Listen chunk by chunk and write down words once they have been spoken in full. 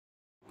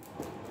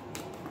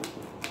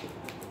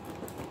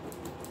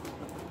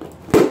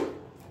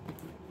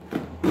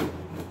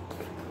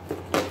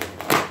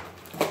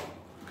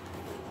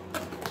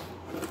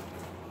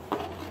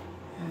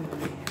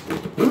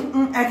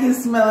I can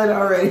smell it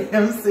already.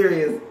 I'm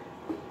serious.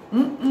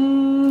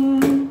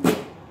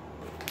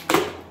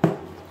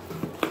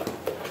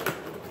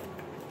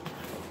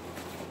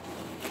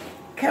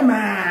 Come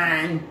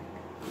on.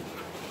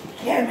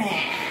 Come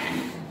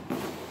on.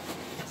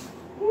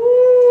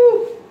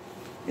 Woo.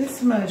 It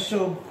smells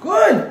so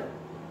good.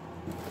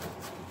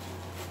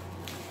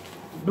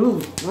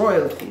 Blue,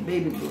 royalty,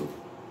 baby blue.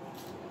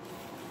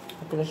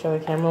 I'm gonna show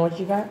the camera what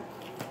you got.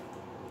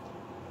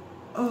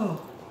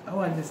 Oh, I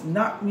want to just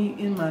knock me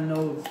in my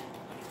nose.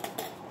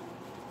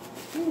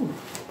 Ooh.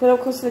 Put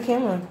up close to the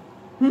camera.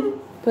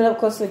 Put up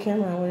close to the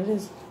camera what it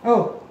is.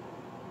 Oh,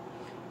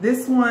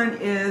 this one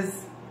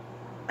is,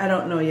 I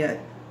don't know yet.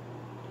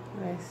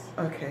 Nice.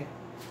 Okay.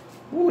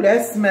 Ooh,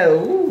 that smell.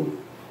 Ooh.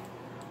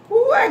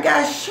 Ooh, I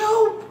got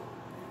soap.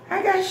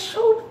 I got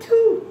soap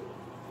too.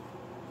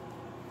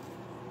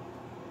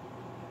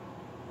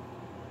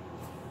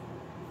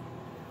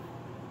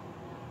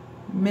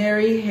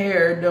 Merry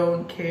hair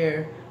don't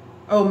care.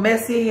 Oh,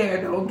 messy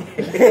hair don't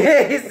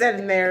care. He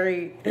said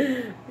married.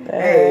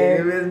 Hey,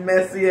 if it's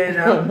messy and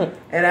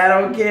I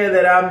don't care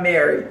that I'm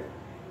married.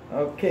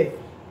 Okay.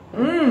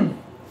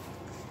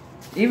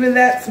 Even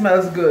that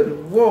smells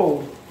good.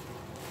 Whoa.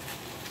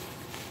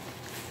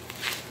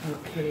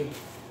 Okay.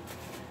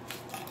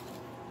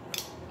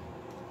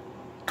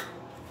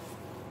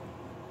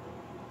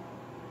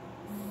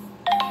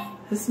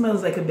 It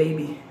smells like a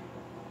baby.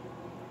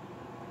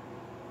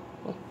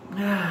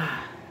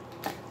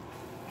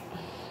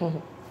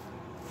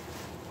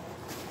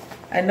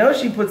 I know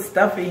she put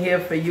stuff in here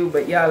for you,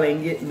 but y'all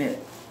ain't getting it.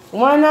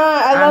 Why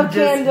not? I love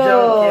candles. I'm just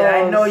joking.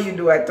 I know you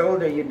do. I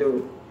told her you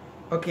do.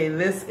 Okay,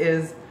 this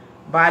is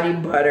body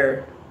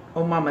butter.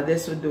 Oh, mama,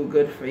 this would do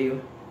good for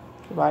you.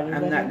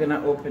 I'm not going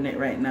to open it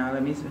right now.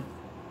 Let me see.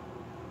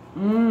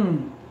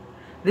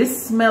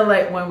 This smell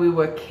like when we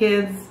were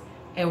kids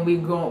and we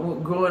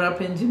growing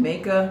up in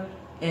Jamaica,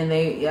 and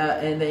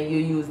then you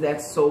use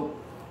that soap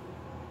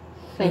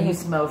and you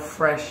smell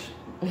fresh.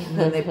 And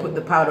then they put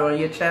the powder on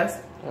your chest.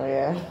 Oh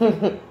yeah.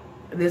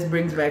 This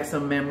brings back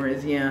some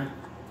memories, yeah.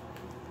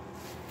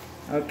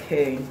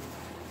 Okay.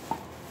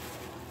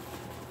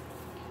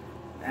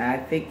 I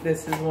think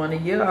this is one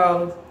of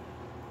y'all.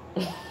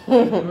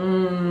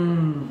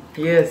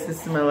 Yes, it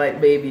smells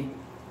like baby.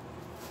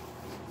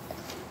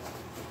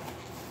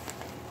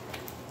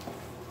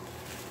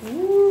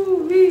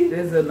 Ooh,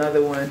 there's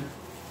another one.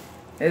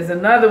 There's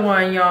another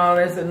one, y'all.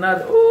 There's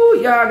another.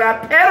 Ooh, y'all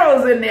got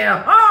petals in there,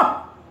 huh?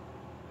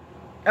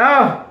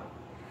 Oh.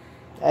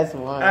 That's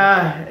one.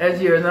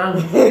 That's yours, huh?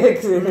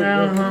 It's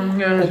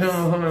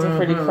a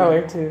pretty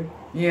color too.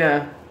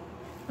 Yeah.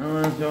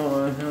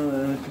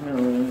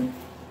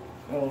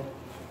 Oh,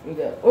 we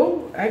got.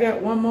 Oh, I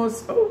got one more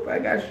soap. I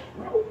got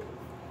soap.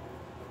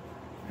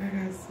 I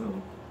got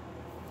soap.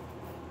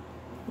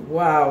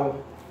 Wow.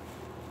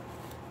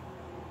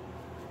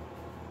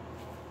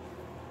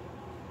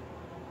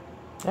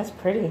 That's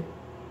pretty.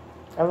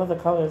 I love the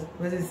colors.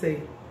 What does it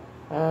say?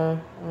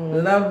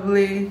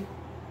 Lovely.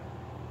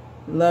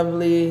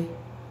 Lovely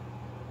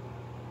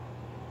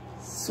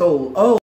soul. Oh.